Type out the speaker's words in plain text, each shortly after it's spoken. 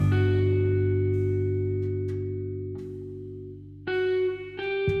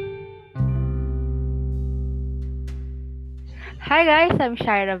Hi guys, I'm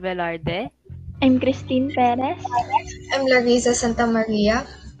Shaira Velarde. I'm Christine Perez. I'm Larissa Santamaria.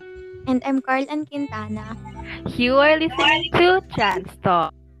 And I'm Carl Ann Quintana. You are listening to Trans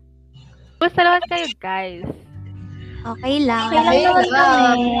Talk. Kumusta naman kayo guys? Okay lang. Okay lang naman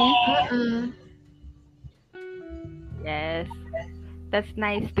kami. Mm-mm. Yes, that's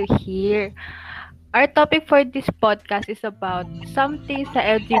nice to hear. Our topic for this podcast is about something sa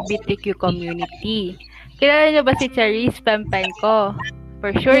LGBTQ community. Kilala niyo ba si Charisse Pempenko?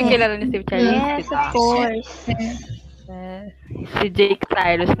 For sure, Yes. kilala niyo si Charisse, Yes, diba? of course. Si Jake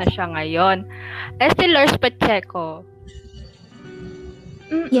Cyrus na siya ngayon. Si Lors Pacheco.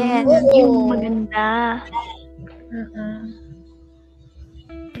 Yes. Yung maganda.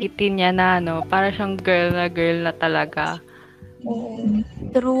 Pretty niya na, no? Para siyang girl na talaga.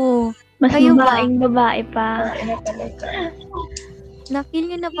 True. Mas Kayo ba? babaeng babae pa. Ano talaga? Na-feel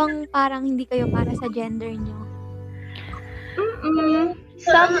nyo na bang parang hindi kayo para sa gender nyo?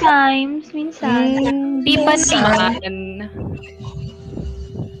 Sometimes, minsan. Di ba Minsan. naman?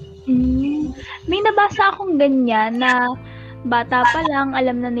 May nabasa akong ganyan na bata pa lang,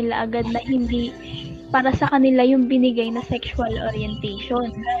 alam na nila agad na hindi para sa kanila yung binigay na sexual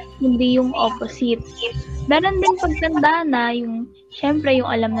orientation. Hindi yung opposite. Meron din pagtanda na yung, syempre yung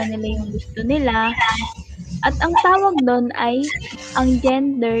alam na nila yung gusto nila. At ang tawag doon ay ang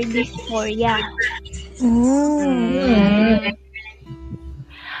gender dysphoria.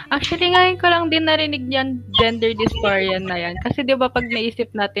 Actually, ngayon ko lang din narinig yan, gender dysphoria na yan. Kasi di ba pag naisip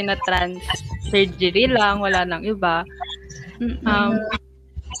natin na trans surgery lang, wala nang iba.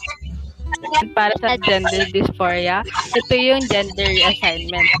 Para sa gender dysphoria, ito yung gender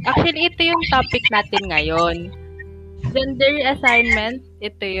reassignment. Actually, ito yung topic natin ngayon. Gender reassignment,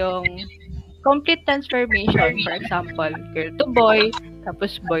 ito yung complete transformation. For example, girl to boy,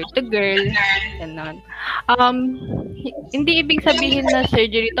 tapos boy to girl, ganon. Hindi ibig sabihin na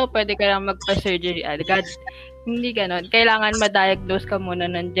surgery to, pwede ka lang magpa-surgery agad. Hindi ganon. Kailangan ma-diagnose ka muna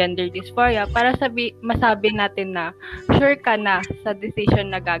ng gender dysphoria para masabi natin na sure ka na sa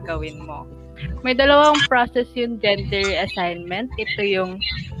decision na gagawin mo. May dalawang process yung gender assignment. Ito yung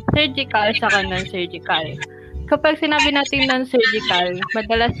surgical saka non-surgical. Kapag sinabi natin non-surgical,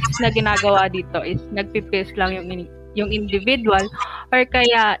 madalas na ginagawa dito is nagpipills lang yung individual or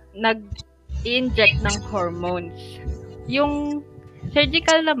kaya nag-inject ng hormones. Yung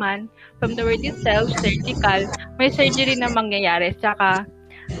surgical naman, from the word itself, surgical, may surgery na mangyayari, tsaka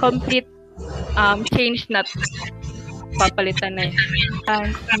complete change na papalitan na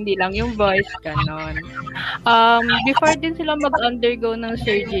hindi lang yung voice, ganon. Before din sila mag-undergo ng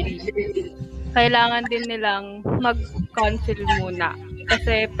surgery, kailangan din nilang mag-counsel muna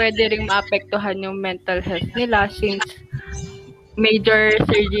kasi pwede ring maapektuhan yung mental health nila since major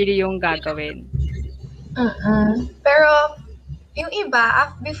surgery yung gagawin. Pero, yung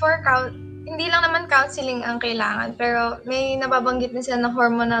iba, before hindi lang naman counseling ang kailangan, pero may nababanggit din sila ng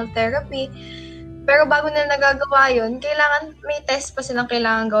hormonal therapy. Pero bago nila nagagawa yun, kailangan may test pa silang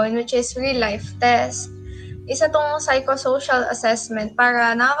kailangan gawin, which is real-life test. Isa tong psychosocial assessment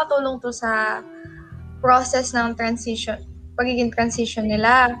para nakakatulong to sa process ng pagiging transition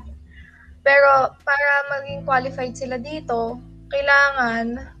nila. Pero para maging qualified sila dito,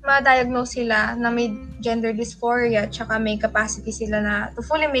 kailangan ma-diagnose sila na may gender dysphoria tsaka may capacity sila na to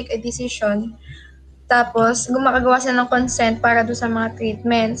fully make a decision. Tapos, gumagawa sila ng consent para do sa mga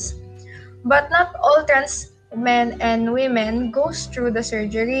treatments. But not all trans men and women goes through the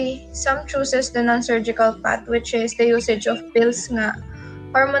surgery. Some chooses the non-surgical path, which is the usage of pills nga,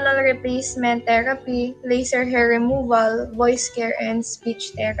 hormonal replacement therapy, laser hair removal, voice care, and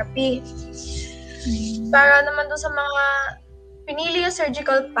speech therapy. Para naman doon sa mga pinili yung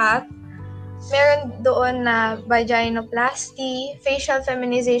surgical path, meron doon na vaginoplasty, facial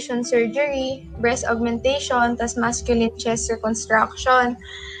feminization surgery, breast augmentation, tas masculine chest reconstruction.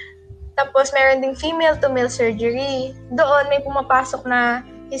 Tapos meron ding female to male surgery. Doon may pumapasok na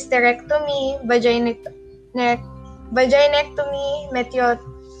hysterectomy, vaginectomy,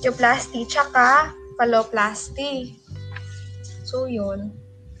 meteoplasty, tsaka phalloplasty. So, yun.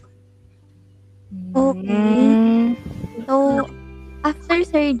 Okay. So, after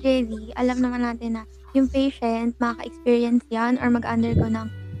surgery, alam naman natin na yung patient maka-experience yan or mag-undergo ng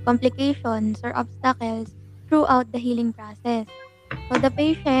complications or obstacles throughout the healing process. So, the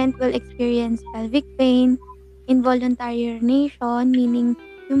patient will experience pelvic pain, involuntary urination, meaning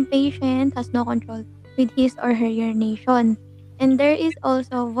yung patient has no control with his or her urination. And there is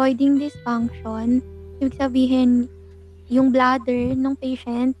also voiding dysfunction. Ibig sabihin, yung bladder ng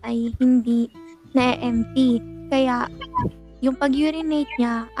patient ay hindi na-empty. Kaya, yung pag-urinate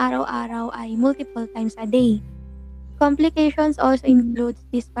niya araw-araw ay multiple times a day. Complications also includes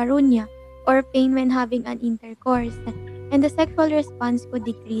dyspareunia or pain when having an intercourse, and the sexual response could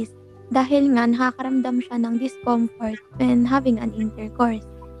decrease dahil nga nakakaramdam siya ng discomfort when having an intercourse.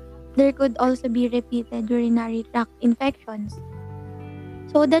 There could also be repeated urinary tract infections.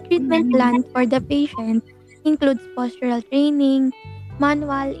 So the treatment plan for the patient includes postural training,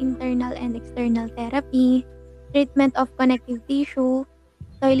 manual, internal, and external therapy, treatment of connective tissue,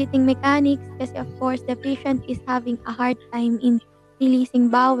 toileting mechanics kasi of course the patient is having a hard time in releasing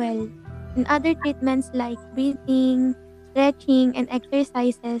bowel, and other treatments like breathing, stretching, and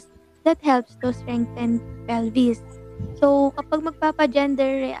exercises that helps to strengthen pelvis. So kapag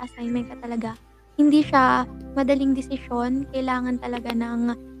magpapa-gender reassignment ka talaga, hindi siya madaling desisyon, kailangan talaga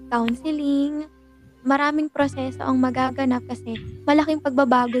ng counseling, maraming proseso ang magaganap kasi malaking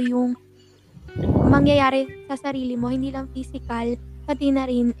pagbabago yung mangyayari sa sarili mo, hindi lang physical, pati na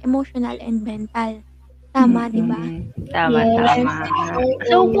rin emotional and mental. Tama, di ba? Tama, Yes. tama.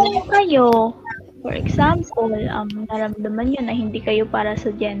 So, kung kayo, for example, naramdaman nyo na hindi kayo para sa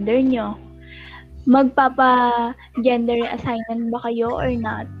gender nyo, magpapa-gender assignment ba kayo or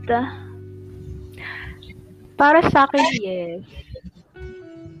not? Para sa akin, yes.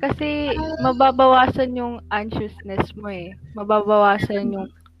 Kasi mababawasan yung anxiousness mo eh. Mababawasan yung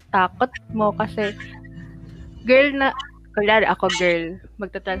takot mo kasi kunyari ako girl,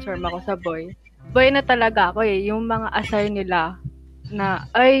 magta-transform ako sa boy. Boy na talaga ako eh. Yung mga assign nila na,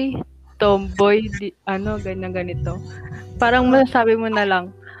 ay, tomboy, ganyan ganito. Parang masasabi mo na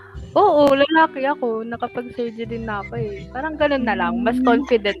lang, oo, lalaki ako, nakapag-surgery na ako eh. Parang ganun na lang, mas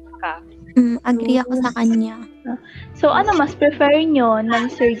confident ka. Agree ako sa kanya. So, ano mas prefer nyo?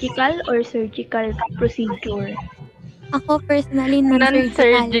 Non-surgical or surgical procedure? Ako personally,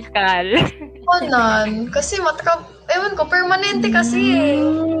 non-surgical. Non-surgical. Kasi ewan ko, permanente kasi eh.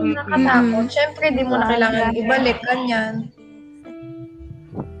 Nakatakot. Siyempre, di mo na kailangan ibalik, ganyan.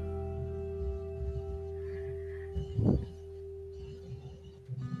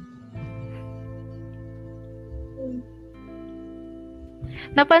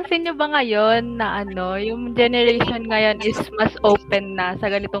 Napansin niyo ba ngayon na yung generation ngayon is mas open na sa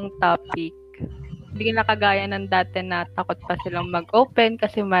ganitong topic? Hindi na kagaya ng dati na takot pa silang mag-open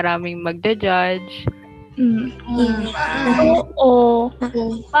kasi maraming magja-judge. Oo.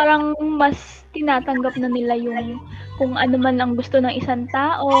 Parang mas tinatanggap na nila yung kung ano man ang gusto ng isang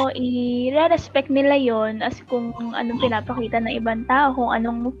tao, i-respect nila yon as kung anong pinapakita ng ibang tao, kung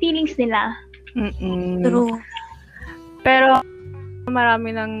anong feelings nila. True. Pero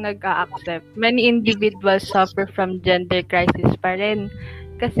marami nang nag-a-accept. Many individuals suffer from gender crisis pa rin.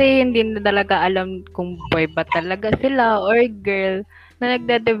 Kasi hindi na talaga alam kung boy ba talaga sila or girl na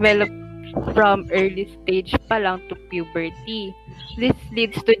nagde-develop from early stage pa lang to puberty. This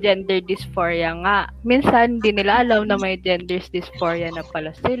leads to gender dysphoria nga. Minsan, hindi nila alam na may gender dysphoria na pala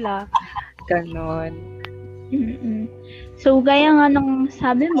sila. Ganon. So, gaya nga nung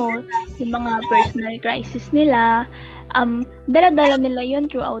sabi mo, yung mga personal crisis nila, dala-dala nila yun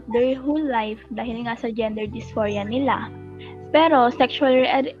throughout their whole life dahil nga sa gender dysphoria nila. Pero sexual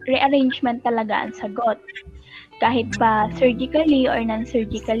rearrangement talaga ang sagot. Kahit pa surgically or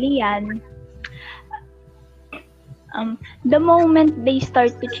non-surgically yan, the moment they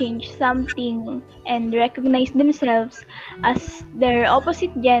start to change something and recognize themselves as their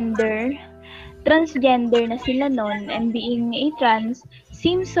opposite gender, transgender na sila nun, and being a trans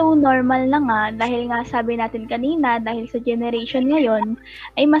seems so normal na nga dahil nga sabi natin kanina, dahil sa generation ngayon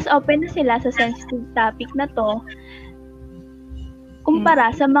ay mas open na sila sa sensitive topic na to kumpara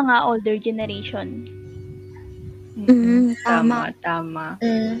sa mga older generation. Tama.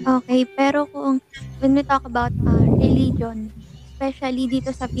 Okay, pero when we talk about religion, especially dito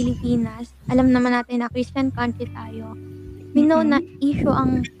sa Pilipinas, alam naman natin na Christian country tayo. We know na issue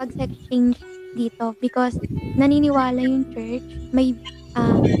ang pag-sex change dito because naniniwala yung church, may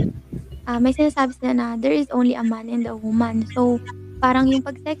sinasabi sila na there is only a man and a woman. So, parang yung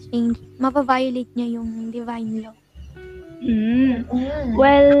pag-sex change, mapaviolate niya yung divine law.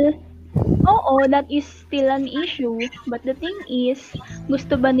 Well, oo, that is still an issue. But the thing is,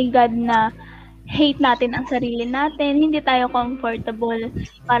 gusto ba ni God na hate natin ang sarili natin? Hindi tayo comfortable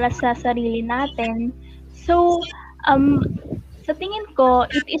para sa sarili natin. So, sa tingin ko,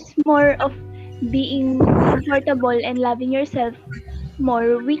 it is more of being comfortable and loving yourself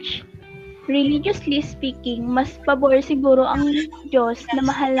more, which religiously speaking, mas pabor siguro ang Diyos na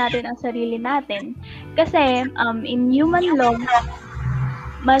mahal natin ang sarili natin. Kasi in human law,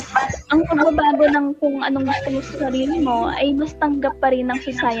 mas ang pagbabago ng kung anong gusto mo sa sarili mo ay mas tanggap pa rin ng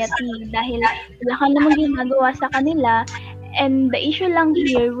society dahil wala ka namang ginagawa sa kanila, and the issue lang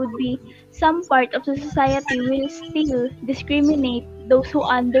here would be some part of the society will still discriminate those who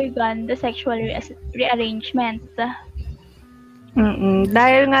undergone the sexual rearrangement.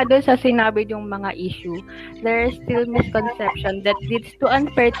 Dahil nga doon sa sinabi yung mga issue, there is still misconception that leads to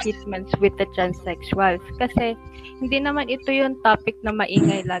unfair treatments with the transsexuals. Kasi hindi naman ito yung topic na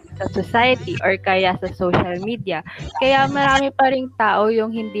maingay lagi sa society or kaya sa social media. Kaya marami pa ring tao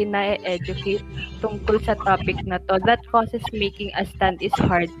yung hindi na-educate tungkol sa topic na to. That causes making a stand is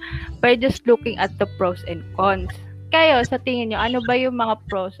hard by just looking at the pros and cons. Kayo, sa tingin nyo, ano ba yung mga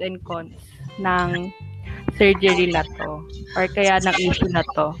pros and cons ng surgery na to or kaya ng issue na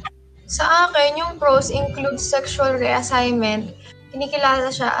to? Sa akin, yung pros include sexual reassignment. Kinikilala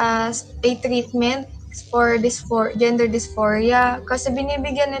siya as a treatment for gender dysphoria kasi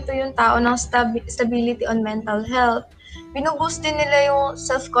binibigyan nito yung tao ng stability on mental health. Binuboost din nila yung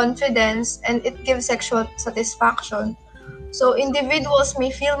self-confidence and it gives sexual satisfaction. So, individuals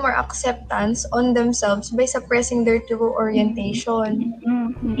may feel more acceptance on themselves by suppressing their true orientation.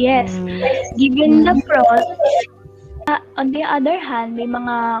 Yes. Given the pros, on the other hand, may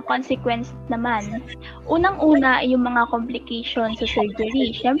mga consequences naman. Unang-una, yung mga complications sa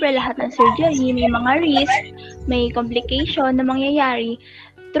surgery. Siyempre, lahat ng surgery may mga risk, may complication na mangyayari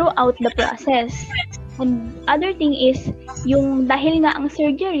throughout the process. And other thing is, yung dahil nga ang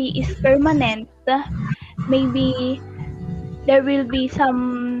surgery is permanent, maybe there will be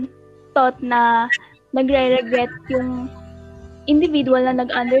some thought na nagre-regret yung individual na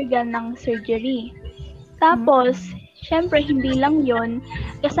nag-undergo ng surgery. Tapos, syempre hindi lang yon,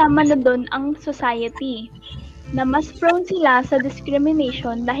 kasama na doon ang society na mas prone sila sa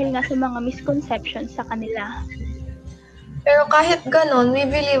discrimination dahil nga sa mga misconceptions sa kanila. Pero kahit ganon, we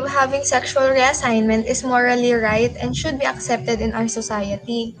believe having sexual reassignment is morally right and should be accepted in our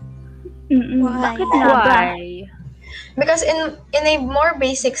society. Why? Bakit nga ba? Why? Because in a more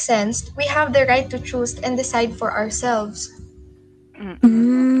basic sense, we have the right to choose and decide for ourselves.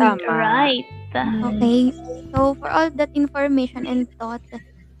 Tama. Right. Okay. So, for all that information and thought,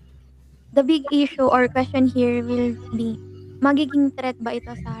 the big issue or question here will be, magiging threat ba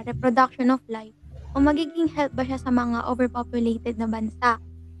ito sa reproduction of life? O magiging help ba siya sa mga overpopulated na bansa?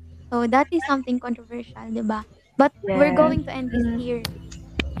 So, that is something controversial, di ba? But we're Yes. going to end this here.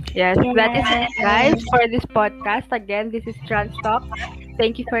 Yes, that is it, guys, for this podcast. Again, this is Trans Talk.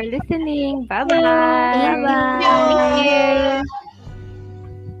 Thank you for listening. Bye-bye. Bye-bye. Thank you.